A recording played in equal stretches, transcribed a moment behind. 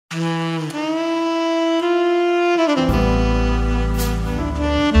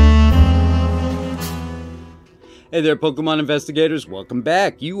Hey there, Pokemon investigators. Welcome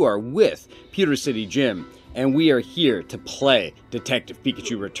back. You are with Pewter City Jim, and we are here to play Detective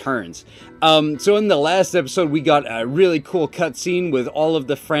Pikachu Returns. So in the last episode, we got a really cool cutscene with all of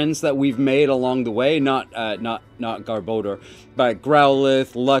the friends that we've made along the way. Not Garbodor, but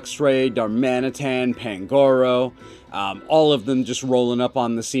Growlithe, Luxray, Darmanitan, Pangoro. All of them just rolling up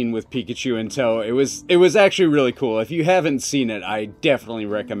on the scene with Pikachu in tow. It was actually really cool. If you haven't seen it, I definitely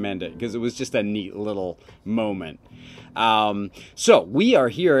recommend it because it was just a neat little moment. So we are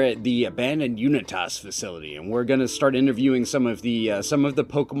here at the abandoned UNITAS facility, and we're gonna start interviewing some of the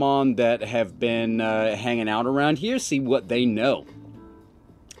Pokemon that have been hanging out around here, see what they know.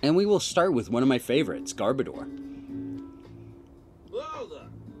 And we will start with one of my favorites, Garbodor.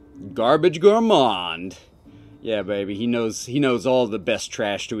 Garbage Gourmand. Yeah, baby, he knows all the best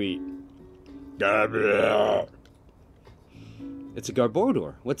trash to eat. It's a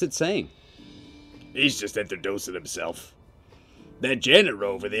Garbodor. What's it saying? He's just introducing himself. That janitor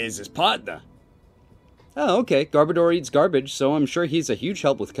over there is his partner. Oh, okay. Garbodor eats garbage, so I'm sure he's a huge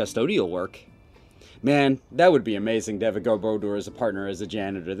help with custodial work. Man, that would be amazing to have a Garbodor as a partner as a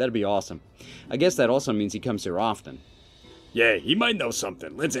janitor. That'd be awesome. I guess that also means he comes here often. Yeah, he might know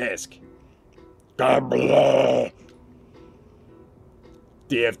something. Let's ask. Garbodor.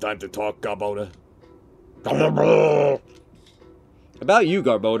 Do you have time to talk, Garbodor? Garbodor. About you,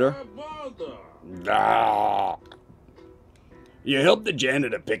 Garbodor. Nah. You help the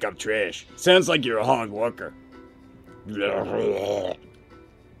janitor pick up trash. Sounds like you're a hard worker. You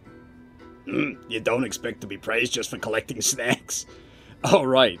don't expect to be praised just for collecting snacks. Oh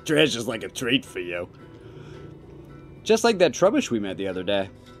right, trash is like a treat for you. Just like that Trubbish we met the other day.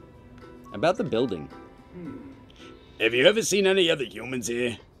 About the building. Have you ever seen any other humans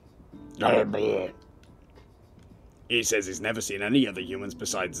here? He says he's never seen any other humans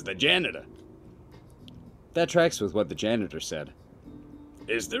besides the janitor. That tracks with what the janitor said.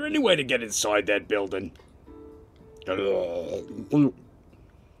 Is there any way to get inside that building?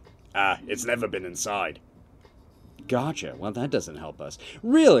 It's never been inside. Gotcha. Well, that doesn't help us.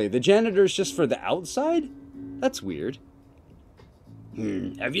 Really? The janitor's just for the outside? That's weird.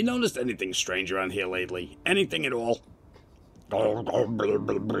 Have you noticed anything strange around here lately? Anything at all?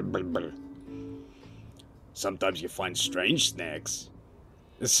 Sometimes you find strange snacks.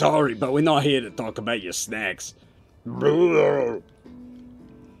 Sorry, but we're not here to talk about your snacks.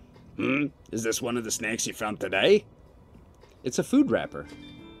 Is this one of the snacks you found today? It's a food wrapper.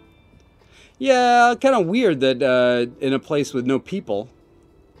 Yeah, kind of weird that in a place with no people.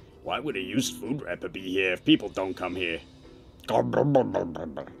 Why would a used food wrapper be here if people don't come here?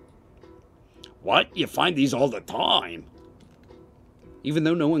 What? You find these all the time? Even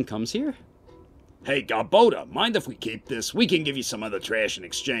though no one comes here? Hey, Garbodor, mind if we keep this? We can give you some other trash in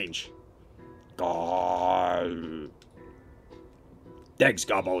exchange. Thanks,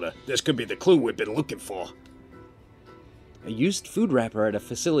 Garbodor. This could be the clue we've been looking for. A used food wrapper at a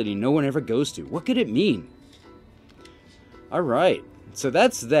facility no one ever goes to. What could it mean? Alright, so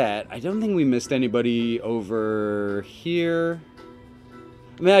that's that. I don't think we missed anybody over here.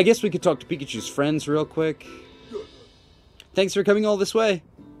 I mean, I guess we could talk to Pikachu's friends real quick. Thanks for coming all this way.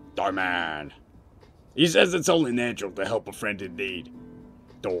 Darman. He says it's only natural to help a friend in need.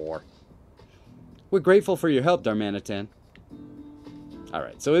 Door. We're grateful for your help, Darmanitan.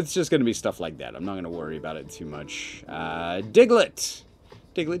 Alright, so it's just going to be stuff like that. I'm not going to worry about it too much. Diglett!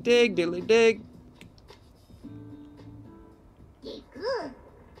 Diglett dig, Diglett dig.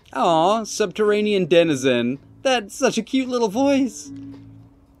 Aw, subterranean denizen. That's such a cute little voice.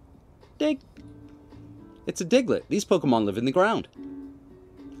 Dig. It's a Diglett. These Pokemon live in the ground.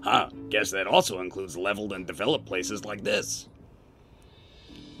 Huh, guess that also includes leveled and developed places like this.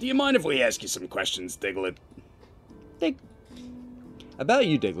 Do you mind if we ask you some questions, Diglett? Dig. About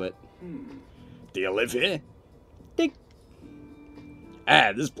you, Diglett. Do you live here? Dig.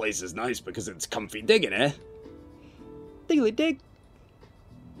 This place is nice because it's comfy digging, eh? Diglett dig.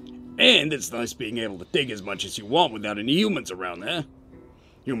 And it's nice being able to dig as much as you want without any humans around, eh?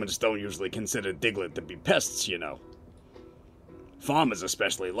 Humans don't usually consider Diglett to be pests, you know. Farmers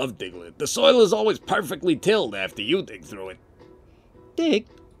especially love Diglett. The soil is always perfectly tilled after you dig through it. Dig?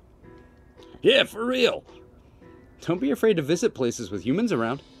 Yeah, for real. Don't be afraid to visit places with humans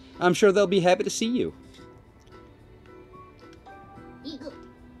around. I'm sure they'll be happy to see you.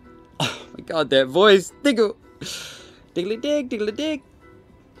 Oh my god, that voice. Diggle. Diggly dig, diggly dig.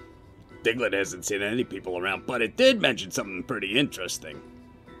 Diglett hasn't seen any people around, but it did mention something pretty interesting.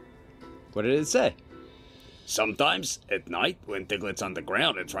 What did it say? Sometimes, at night, when Diglett's on the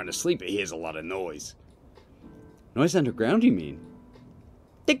ground and trying to sleep, he hears a lot of noise. Noise underground, you mean?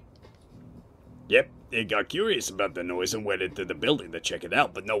 Dig. Yep, They got curious about the noise and went into the building to check it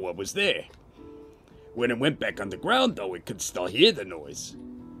out, but no one was there. When it went back underground, though, it could still hear the noise.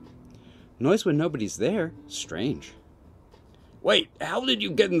 Noise when nobody's there? Strange. Wait, how did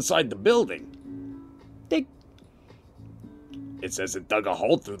you get inside the building? Dig. It says it dug a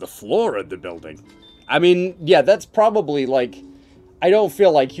hole through the floor of the building. I mean, yeah, that's probably like... I don't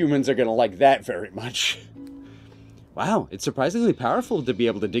feel like humans are gonna like that very much. Wow, it's surprisingly powerful to be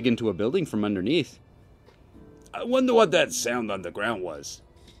able to dig into a building from underneath. I wonder what that sound underground was.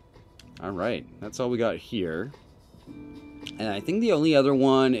 Alright, that's all we got here. And I think the only other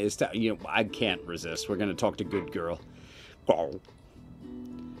one is to... You know, I can't resist. We're gonna talk to Good Girl. Oh.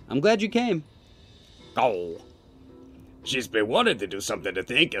 I'm glad you came. Oh. She's been wanting to do something to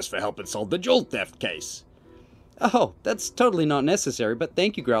thank us for helping solve the jewel theft case. Oh, that's totally not necessary, but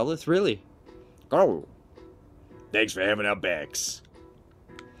thank you, Growlithe, really. Oh. Thanks for having our backs.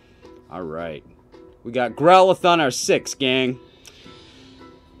 Alright. We got Growlithe on our 6, gang.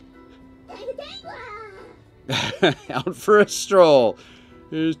 Out for a stroll.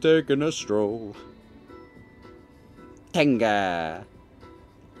 He's taking a stroll. Tenga.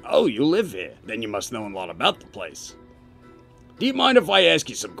 Oh, you live here. Then you must know a lot about the place. Do you mind if I ask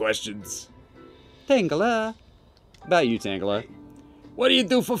you some questions? Tangela. About you, Tangela. What do you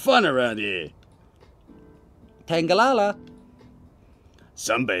do for fun around here? Tangalala.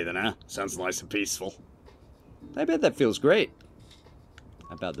 Sunbathing, huh? Sounds nice and peaceful. I bet that feels great.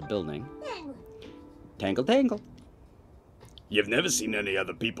 About the building. Tangle, tangle. You've never seen any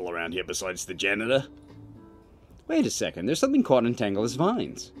other people around here besides the janitor? Wait a second, there's something caught in Tangela's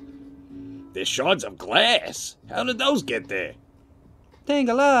vines. They're shards of glass. How did those get there?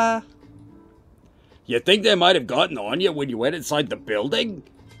 Tangela. You think they might have gotten on you when you went inside the building?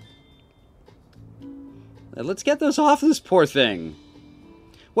 Let's get those off this poor thing.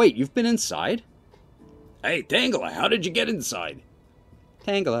 Wait, you've been inside? Hey, Tangela, how did you get inside?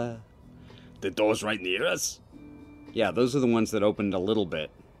 Tangela. The door's right near us? Yeah, those are the ones that opened a little bit.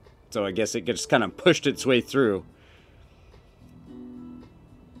 So I guess it just kind of pushed its way through.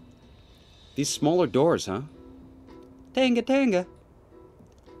 These smaller doors, huh? Tanga, tanga.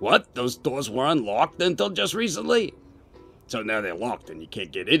 What? Those doors were unlocked until just recently? So now they're locked and you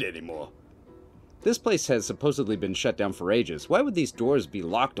can't get in anymore. This place has supposedly been shut down for ages. Why would these doors be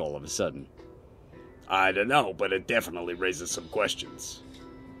locked all of a sudden? I don't know, but it definitely raises some questions.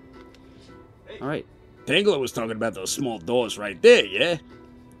 Alright. Tangela was talking about those small doors right there, yeah?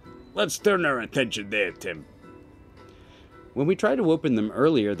 Let's turn our attention there, Tim. When we tried to open them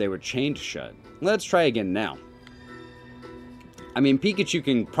earlier, they were chained shut. Let's try again now. I mean, Pikachu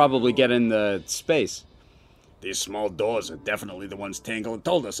can probably get in the space. These small doors are definitely the ones Tangela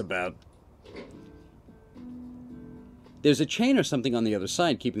told us about. There's a chain or something on the other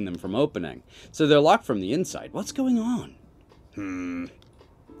side keeping them from opening. So they're locked from the inside. What's going on?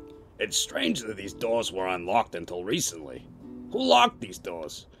 It's strange that these doors were unlocked until recently. Who locked these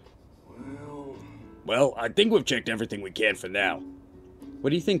doors? Well, I think we've checked everything we can for now. What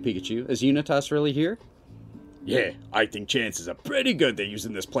do you think, Pikachu? Is UNITAS really here? Yeah, I think chances are pretty good they're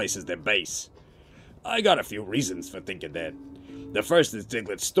using this place as their base. I got a few reasons for thinking that. The first is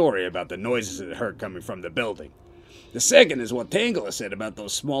Diglett's story about the noises it heard coming from the building. The second is what Tangela said about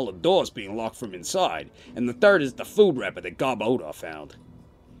those smaller doors being locked from inside. And the third is the food wrapper that Garbodor found.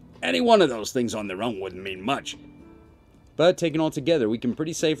 Any one of those things on their own wouldn't mean much. But taken all together, we can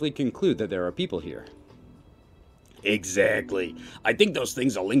pretty safely conclude that there are people here. Exactly. I think those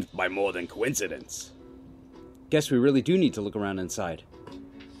things are linked by more than coincidence. Guess we really do need to look around inside.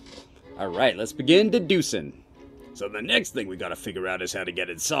 Alright, let's begin deducing. So the next thing we gotta figure out is how to get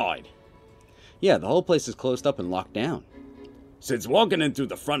inside. Yeah, the whole place is closed up and locked down. Since walking in through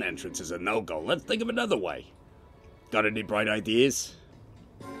the front entrance is a no-go, let's think of another way. Got any bright ideas?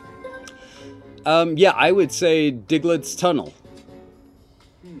 Yeah, I would say Diglett's tunnel.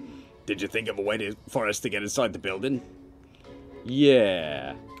 Did you think of a way for us to get inside the building?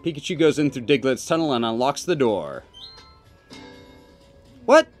 Yeah. Pikachu goes in through Diglett's tunnel and unlocks the door.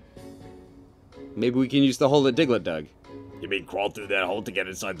 What? Maybe we can use the hole that Diglett dug. You mean crawl through that hole to get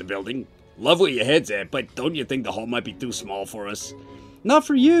inside the building? Love where your head's at, but don't you think the hole might be too small for us? Not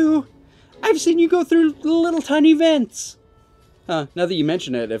for you. I've seen you go through little tiny vents. Huh, now that you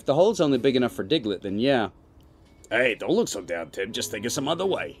mention it, if the hole's only big enough for Diglett, then yeah. Hey, don't look so down, Tim. Just think of some other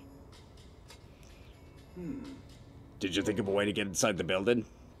way. Did you think of a way to get inside the building?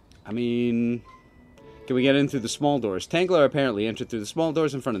 I mean, Can we get in through the small doors? Tangler apparently entered through the small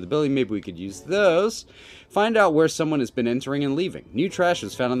doors in front of the building. Maybe we could use those. Find out where someone has been entering and leaving. New trash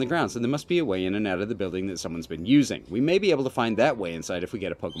was found on the ground, so there must be a way in and out of the building that someone's been using. We may be able to find that way inside if we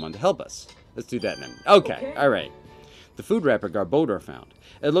get a Pokemon to help us. Let's do that then. Okay. Alright. The food wrapper Garbodor found.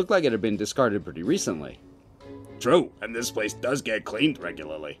 It looked like it had been discarded pretty recently. True, and this place does get cleaned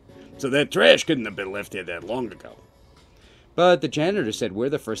regularly. So that trash couldn't have been left here that long ago. But the janitor said we're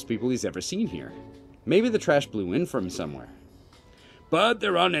the first people he's ever seen here. Maybe the trash blew in from somewhere. But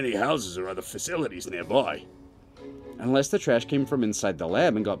there aren't any houses or other facilities nearby. Unless the trash came from inside the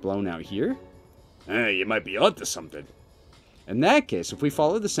lab and got blown out here? Hey, you might be onto something. In that case, if we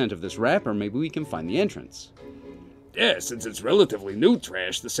follow the scent of this wrapper, maybe we can find the entrance. Yeah, since it's relatively new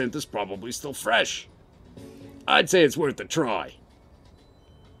trash, the scent is probably still fresh. I'd say it's worth a try.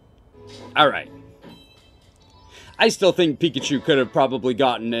 Alright. I still think Pikachu could have probably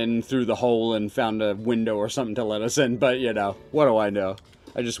gotten in through the hole and found a window or something to let us in, but, you know, what do I know?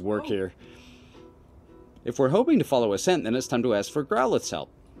 I just work here. If we're hoping to follow a scent, then it's time to ask for Growlithe's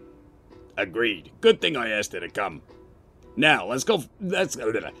help. Agreed. Good thing I asked her to come. Now, let's go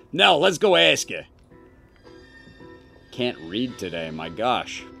ask her. Can't read today, my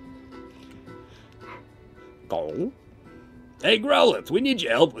gosh. Go. Hey, Growlithe, we need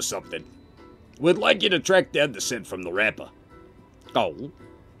your help with something. We'd like you to track down the scent from the wrapper. Go.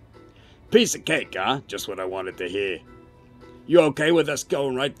 Piece of cake, huh? Just what I wanted to hear. You okay with us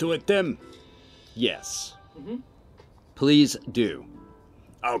going right to it, Tim? Yes. Please do.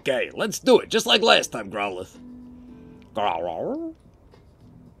 Okay, let's do it, just like last time, Growlithe. Growl.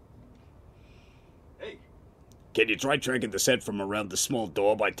 Hey. Can you try tracking the scent from around the small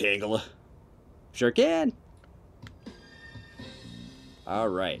door by Tangela? Sure can.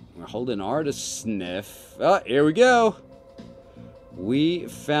 Alright, we're holding R to sniff. Oh, here we go. We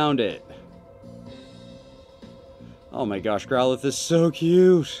found it. Oh my gosh, Growlithe is so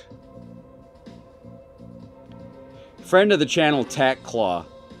cute. Friend of the channel, Tack Claw,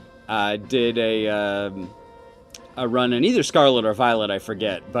 did a run in either Scarlet or Violet, I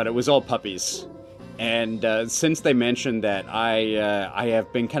forget, but it was all puppies. And since they mentioned that, I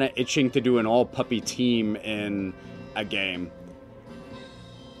have been kind of itching to do an all-puppy team in a game.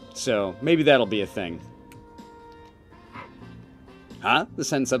 So, maybe that'll be a thing. Huh? The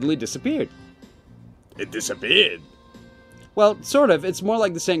scent suddenly disappeared. It disappeared? Well, sort of. It's more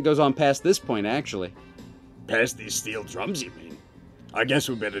like the scent goes on past this point, actually. Past these steel drums, you mean? I guess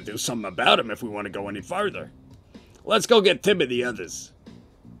we better do something about them if we want to go any farther. Let's go get Tim and the others.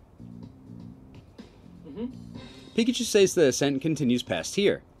 Pikachu says the ascent continues past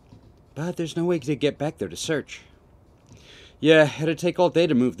here. But there's no way to get back there to search. Yeah, it'd take all day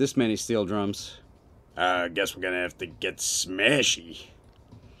to move this many steel drums. I guess we're gonna have to get smashy.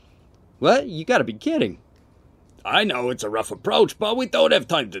 What? You gotta be kidding. I know it's a rough approach, but we don't have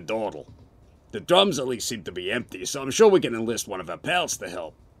time to dawdle. The drums at least seem to be empty, so I'm sure we can enlist one of our pals to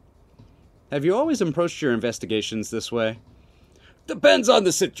help. Have you always approached your investigations this way? Depends on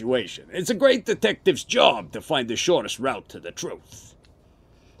the situation. It's a great detective's job to find the shortest route to the truth.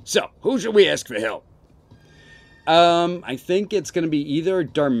 So, who should we ask for help? I think it's going to be either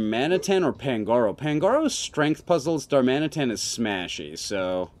Darmanitan or Pangoro. Pangaro's strength puzzles, Darmanitan is smashy,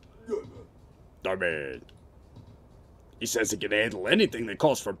 so... Darman. He says he can handle anything that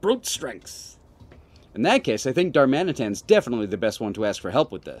calls for brute strength. In that case, I think Darmanitan's definitely the best one to ask for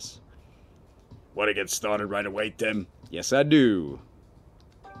help with this. Want to get started right away, Tim? Yes, I do.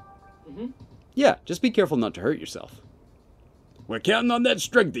 Yeah, just be careful not to hurt yourself. We're counting on that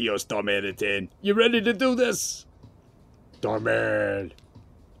strength of yours, Darmanitan. You ready to do this? Darman.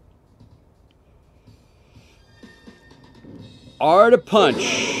 R to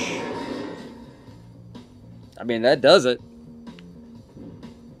punch. I mean, that does it.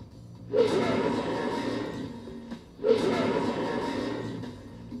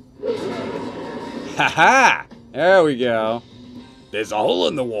 Ha-ha! There we go. There's a hole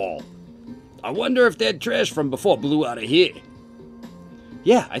in the wall. I wonder if that trash from before blew out of here.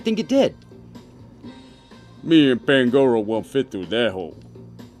 Yeah, I think it did. Me and Pangoro won't fit through that hole.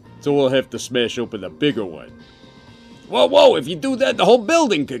 So we'll have to smash open a bigger one. Whoa, whoa, if you do that, the whole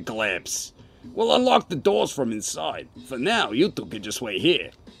building could collapse. We'll unlock the doors from inside. For now, you two can just wait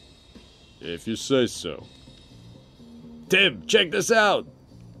here. If you say so. Tim, check this out.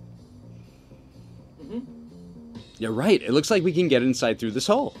 You're right, it looks like we can get inside through this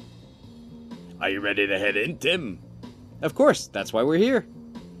hole. Are you ready to head in, Tim? Of course, that's why we're here.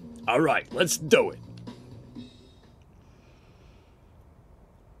 Alright, let's do it.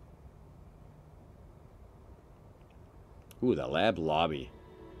 Ooh, the lab lobby.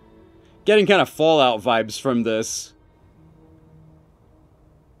 Getting kind of Fallout vibes from this.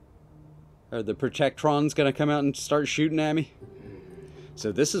 Are the Protectrons gonna come out and start shooting at me?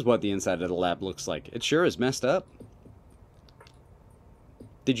 So this is what the inside of the lab looks like. It sure is messed up.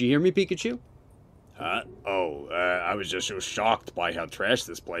 Did you hear me, Pikachu? Huh? Oh, I was just so shocked by how trash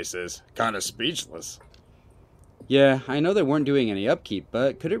this place is. Kind of speechless. Yeah, I know they weren't doing any upkeep,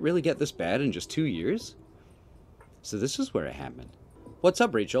 but could it really get this bad in just 2 years? So this is where it happened. What's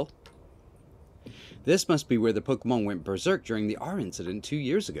up, Rachel? This must be where the Pokemon went berserk during the R incident 2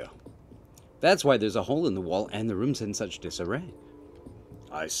 years ago. That's why there's a hole in the wall and the room's in such disarray.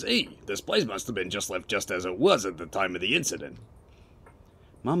 I see. This place must have been left just as it was at the time of the incident.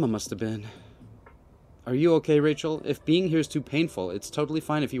 Mama must have been. Are you okay, Rachel? If being here is too painful, it's totally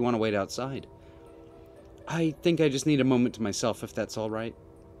fine if you want to wait outside. I think I just need a moment to myself, if that's all right.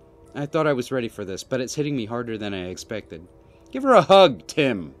 I thought I was ready for this, but it's hitting me harder than I expected. Give her a hug,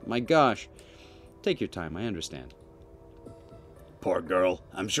 Tim. My gosh. Take your time, I understand. Poor girl.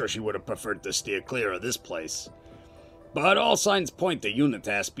 I'm sure she would have preferred to steer clear of this place. But all signs point to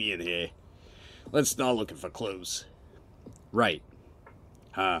UNITAS being here. Let's start looking for clues. Right.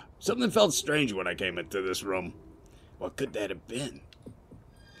 Huh. Something felt strange when I came into this room. What could that have been?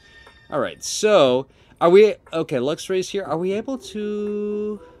 Alright, so, are we... Okay, Luxray's here. Are we able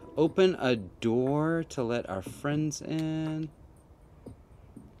to open a door to let our friends in?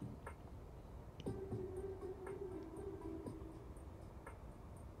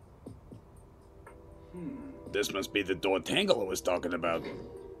 This must be the door Tangela was talking about.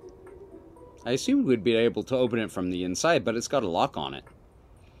 I assumed we'd be able to open it from the inside, but it's got a lock on it.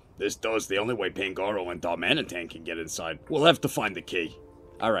 This door's the only way Pangoro and Darmanitan can get inside. We'll have to find the key.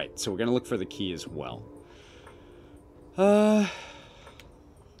 Alright, so we're gonna look for the key as well.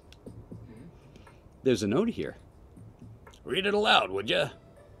 There's a note here. Read it aloud, would ya?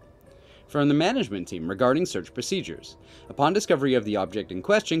 From the management team regarding search procedures. Upon discovery of the object in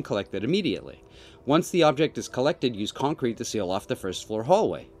question, collect it immediately. Once the object is collected, use concrete to seal off the first floor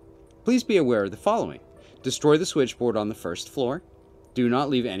hallway. Please be aware of the following. Destroy the switchboard on the first floor. Do not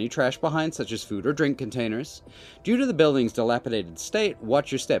leave any trash behind, such as food or drink containers. Due to the building's dilapidated state,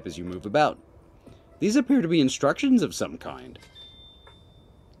 watch your step as you move about. These appear to be instructions of some kind.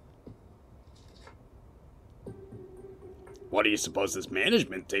 What do you suppose this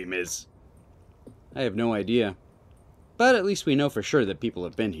management team is? I have no idea. But at least we know for sure that people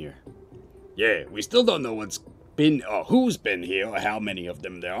have been here. Yeah, we still don't know what's been or who's been here or how many of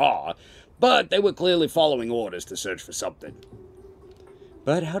them there are, but they were clearly following orders to search for something.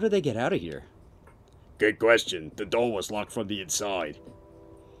 But how did they get out of here? Good question. The door was locked from the inside.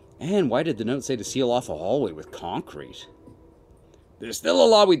 And why did the note say to seal off a hallway with concrete? There's still a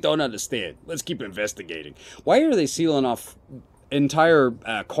lot we don't understand. Let's keep investigating. Why are they sealing off entire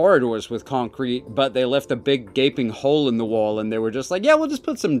corridors with concrete, but they left a big gaping hole in the wall and they were just like, yeah, we'll just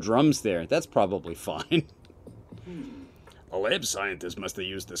put some drums there. That's probably fine. A lab scientist must have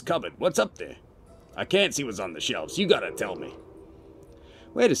used this cupboard. What's up there? I can't see what's on the shelves. You gotta tell me.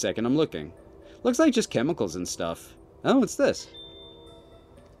 Wait a second, I'm looking. Looks like just chemicals and stuff. Oh, what's this?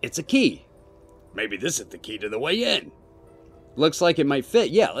 It's a key. Maybe this is the key to the way in. Looks like it might fit.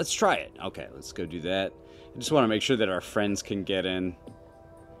 Yeah, let's try it. Okay, let's go do that. I just want to make sure that our friends can get in.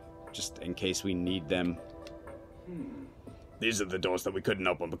 Just in case we need them. These are the doors that we couldn't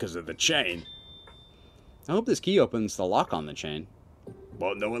open because of the chain. I hope this key opens the lock on the chain.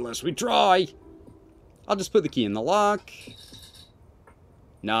 Won't know unless we try. I'll just put the key in the lock.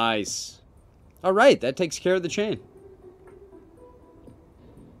 Nice. Alright, that takes care of the chain.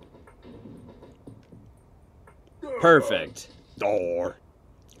 Perfect. Door.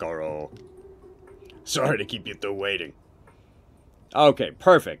 Goro. Sorry to keep you through waiting. Okay,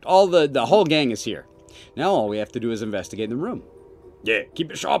 perfect. The whole gang is here. Now all we have to do is investigate the room. Yeah,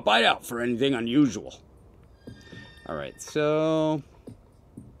 keep a sharp eye out for anything unusual. Alright, so...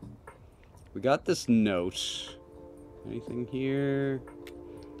 we got this note. Anything here?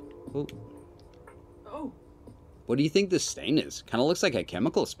 Oh. Oh. What do you think this stain is? Kind of looks like a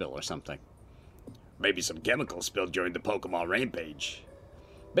chemical spill or something. Maybe some chemicals spilled during the Pokemon rampage.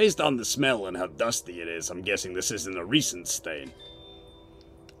 Based on the smell and how dusty it is, I'm guessing this isn't a recent stain.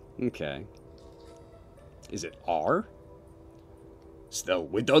 Okay. Is it R? Still,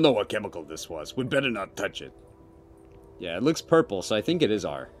 we don't know what chemical this was. We'd better not touch it. Yeah, it looks purple, so I think it is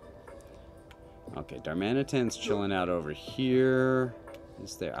R. Okay, Darmanitan's chilling out over here.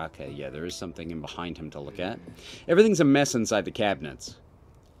 Is there... okay, yeah, there is something in behind him to look at. Everything's a mess inside the cabinets.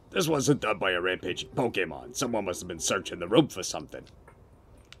 This wasn't done by a rampaging Pokemon. Someone must have been searching the room for something.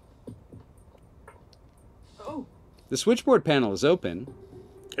 Oh. The switchboard panel is open.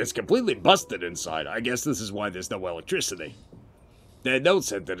 It's completely busted inside. I guess this is why there's no electricity. That note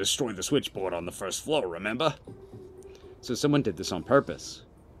said to destroy the switchboard on the first floor, remember? So someone did this on purpose.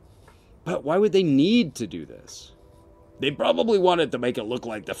 But why would they need to do this? They probably wanted to make it look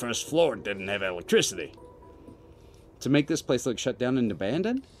like the first floor didn't have electricity. To make this place look shut down and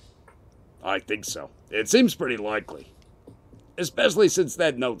abandoned? I think so. It seems pretty likely. Especially since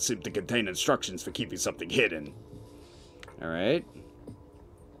that note seemed to contain instructions for keeping something hidden. Alright.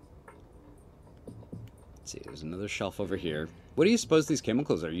 Let's see, there's another shelf over here. What do you suppose these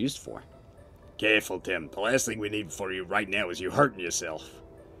chemicals are used for? Careful, Tim. The last thing we need for you right now is you hurting yourself.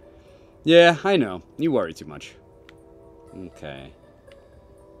 Yeah, I know. You worry too much. Okay.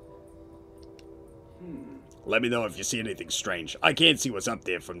 Let me know if you see anything strange. I can't see what's up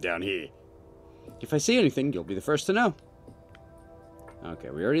there from down here. If I see anything, you'll be the first to know. Okay,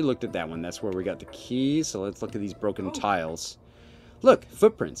 we already looked at that one. That's where we got the key, so let's look at these broken tiles. Look,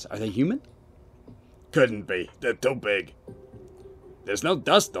 footprints. Are they human? Couldn't be. They're too big. There's no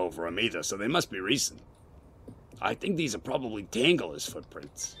dust over them either, so they must be recent. I think these are probably Tangler's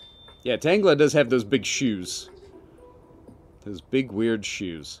footprints. Yeah, Tangler does have those big shoes. Those big, weird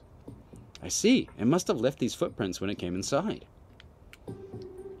shoes. I see. It must have left these footprints when it came inside.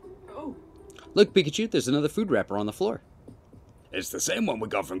 Oh. Look, Pikachu, there's another food wrapper on the floor. It's the same one we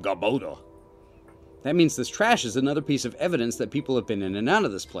got from Garbodor. That means this trash is another piece of evidence that people have been in and out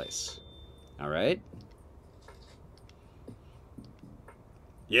of this place. Alright?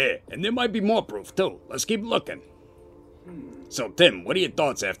 Yeah, and there might be more proof too. Let's keep looking. So, Tim, what are your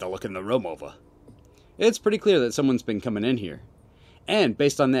thoughts after looking the room over? It's pretty clear that someone's been coming in here. And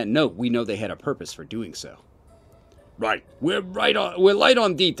based on that note, we know they had a purpose for doing so. Right. We're light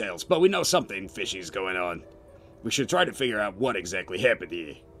on details, but we know something fishy's going on. We should try to figure out what exactly happened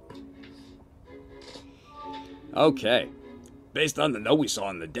here. Okay. Based on the note we saw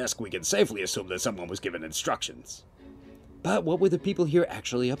on the desk, we can safely assume that someone was given instructions. But what were the people here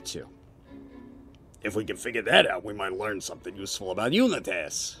actually up to? If we can figure that out, we might learn something useful about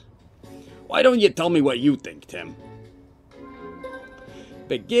UNITAS. Why don't you tell me what you think, Tim?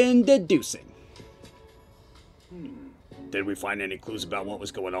 Begin deducing. Did we find any clues about what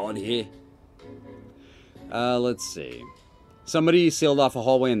was going on here? Let's see. Somebody sealed off a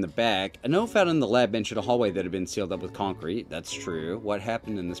hallway in the back. A note found in the lab mentioned a hallway that had been sealed up with concrete. That's true. What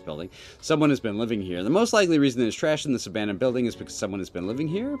happened in this building? Someone has been living here. The most likely reason there's trash in this abandoned building is because someone has been living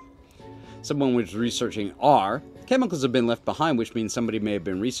here. Someone was researching R. Chemicals have been left behind, which means somebody may have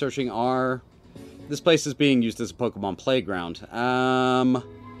been researching R. This place is being used as a Pokemon playground. I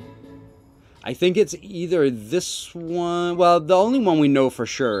think it's either this one... Well, the only one we know for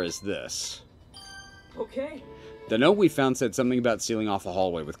sure is this. Okay. The note we found said something about sealing off a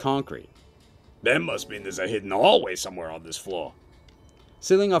hallway with concrete. That must mean there's a hidden hallway somewhere on this floor.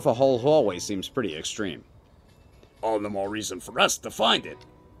 Sealing off a whole hallway seems pretty extreme. All the more reason for us to find it.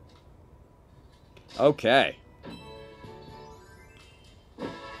 Okay.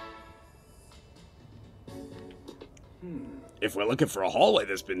 If we're looking for a hallway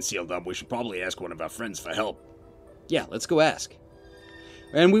that's been sealed up, we should probably ask one of our friends for help. Yeah, let's go ask.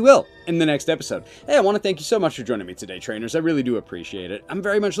 And we will, in the next episode. Hey, I want to thank you so much for joining me today, trainers. I really do appreciate it. I'm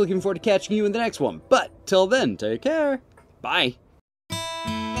very much looking forward to catching you in the next one. But, till then, take care. Bye.